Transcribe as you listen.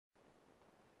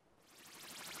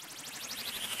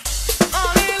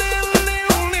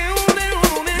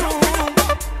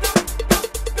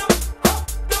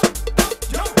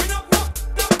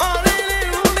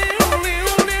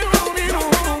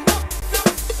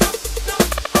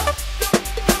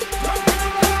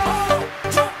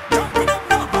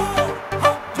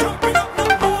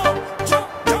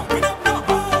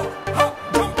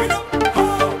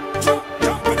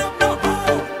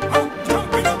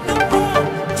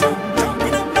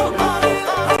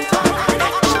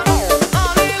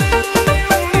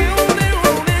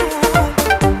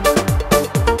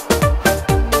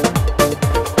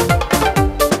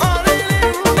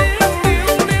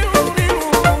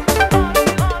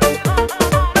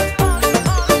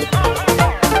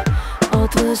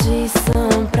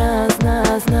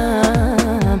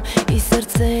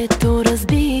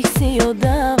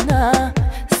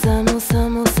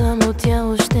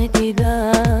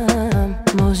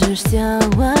лъжеш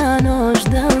цяла нощ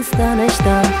да останеш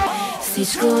там.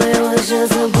 Всичко е лъжа,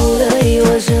 заблуда и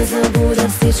лъжа, заблуда.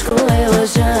 Всичко е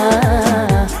лъжа.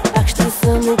 Пак ще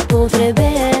съм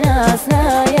употребена,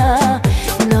 зная,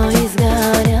 но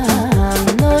изгарям,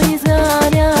 но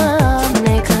изгарям.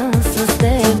 Нека с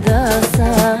теб да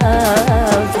съм.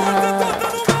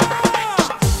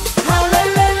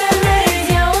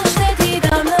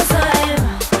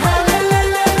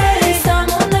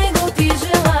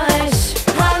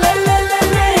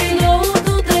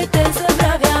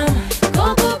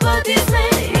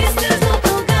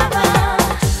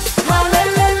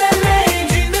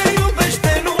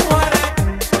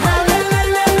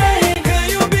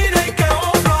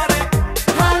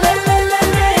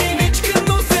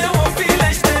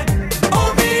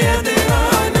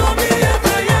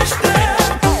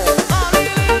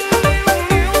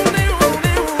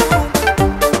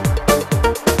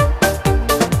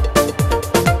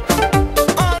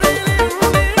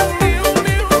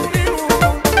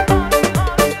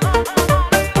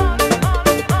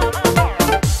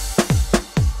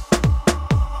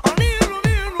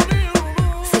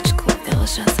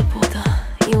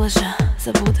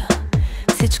 Заблуда,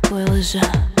 всичко е лъжа.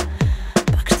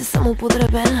 Пак ще съм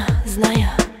употребена,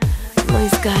 зная, но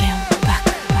изгарям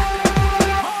пак.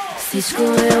 Всичко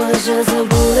е лъжа,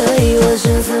 заблуда и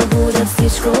лъжа, заблуда.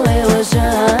 Всичко е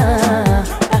лъжа.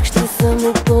 Пак ще съм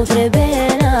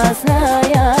употребена,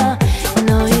 зная,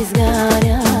 но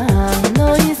изгарям,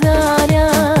 но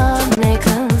изгарям.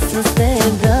 Нека с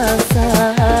теб да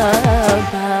съм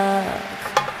пак.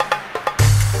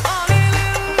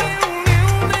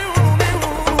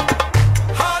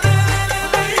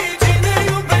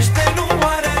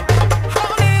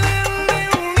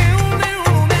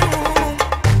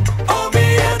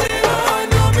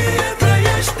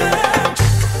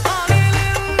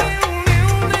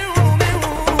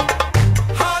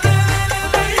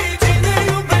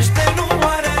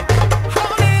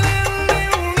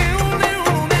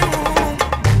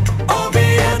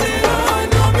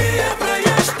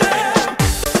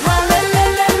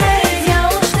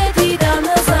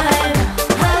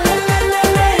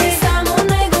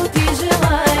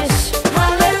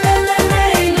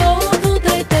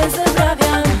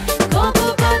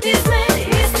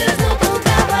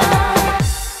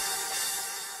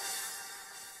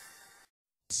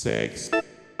 Sex,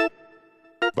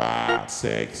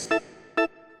 sex,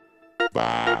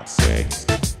 sex,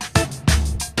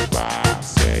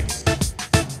 sex,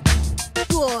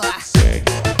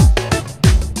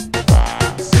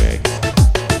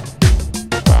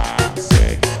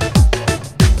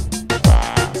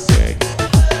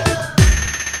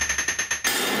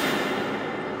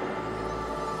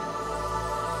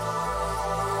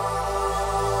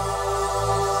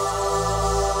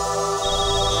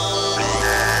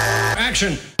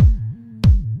 Action!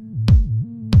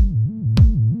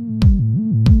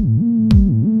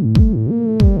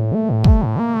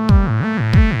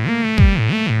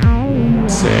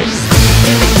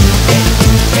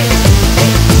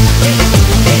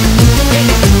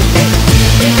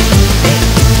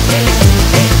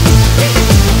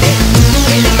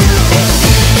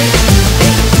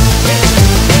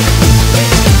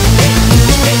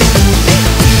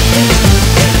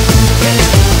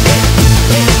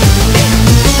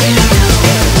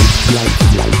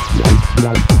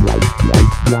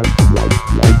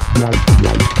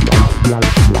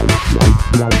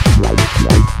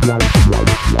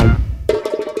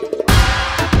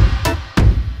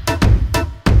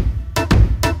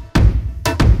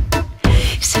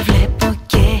 Σε βλέπω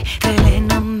και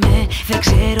τρελαίνομαι, δεν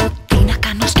ξέρω τι να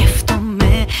κάνω,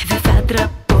 σκέφτομαι. Δεν θα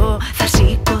ντραπώ, θα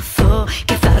σηκωθώ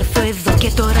και θα έρθω εδώ και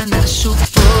τώρα να σου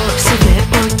πω. Σε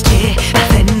βλέπω και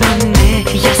παθαίνομαι,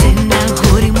 για σένα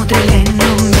αγόρι μου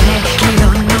τρελαίνομαι.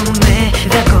 Κλειδώνομαι,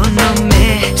 δαγκώνομαι,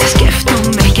 σε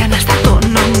σκέφτομαι και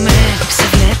αναστατώνομαι. Σε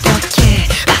βλέπω και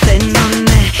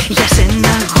παθαίνομαι, για σένα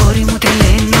αγόρι μου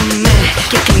τρελαίνομαι.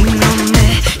 Και κλείνομαι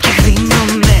και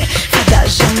γδίνομαι,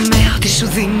 φαντάζομαι ότι σου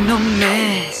δίνομαι.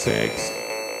 Sex,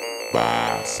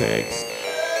 sex.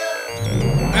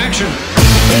 Action!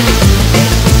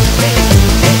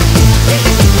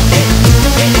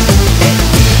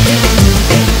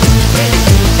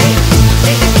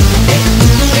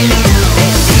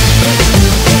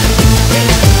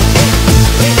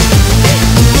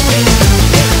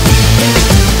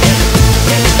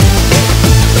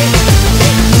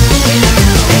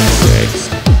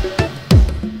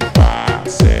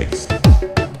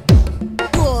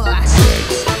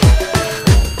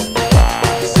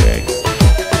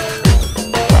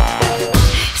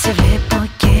 Σε βλέπω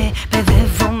και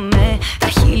παιδεύομαι, τα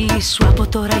χείλη σου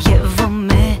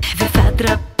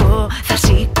πω, θα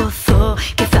σηκωθώ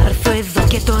και θα έρθω εδώ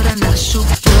και τώρα να σου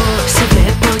πω. Σε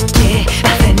βλέπω και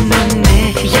παθαίνομαι,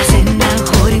 για σένα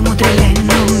αγόρι μου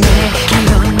τρελαίνομαι.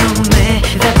 Κυλώνομαι,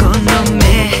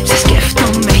 δαγκώνομαι, σε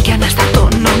σκέφτομαι και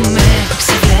αναστατώνομαι.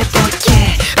 Σε βλέπω και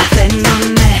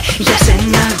παθαίνομαι, για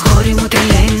σένα αγόρι μου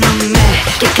τρελαίνομαι.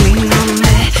 Και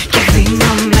κλείνομαι και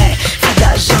γδίνομαι,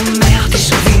 φαντάζομαι ότι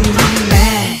σου δίνομαι.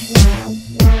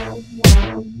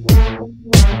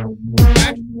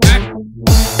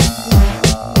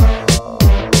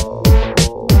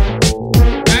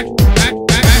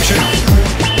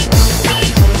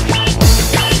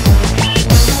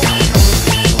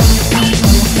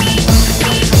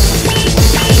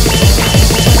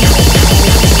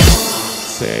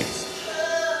 Sex.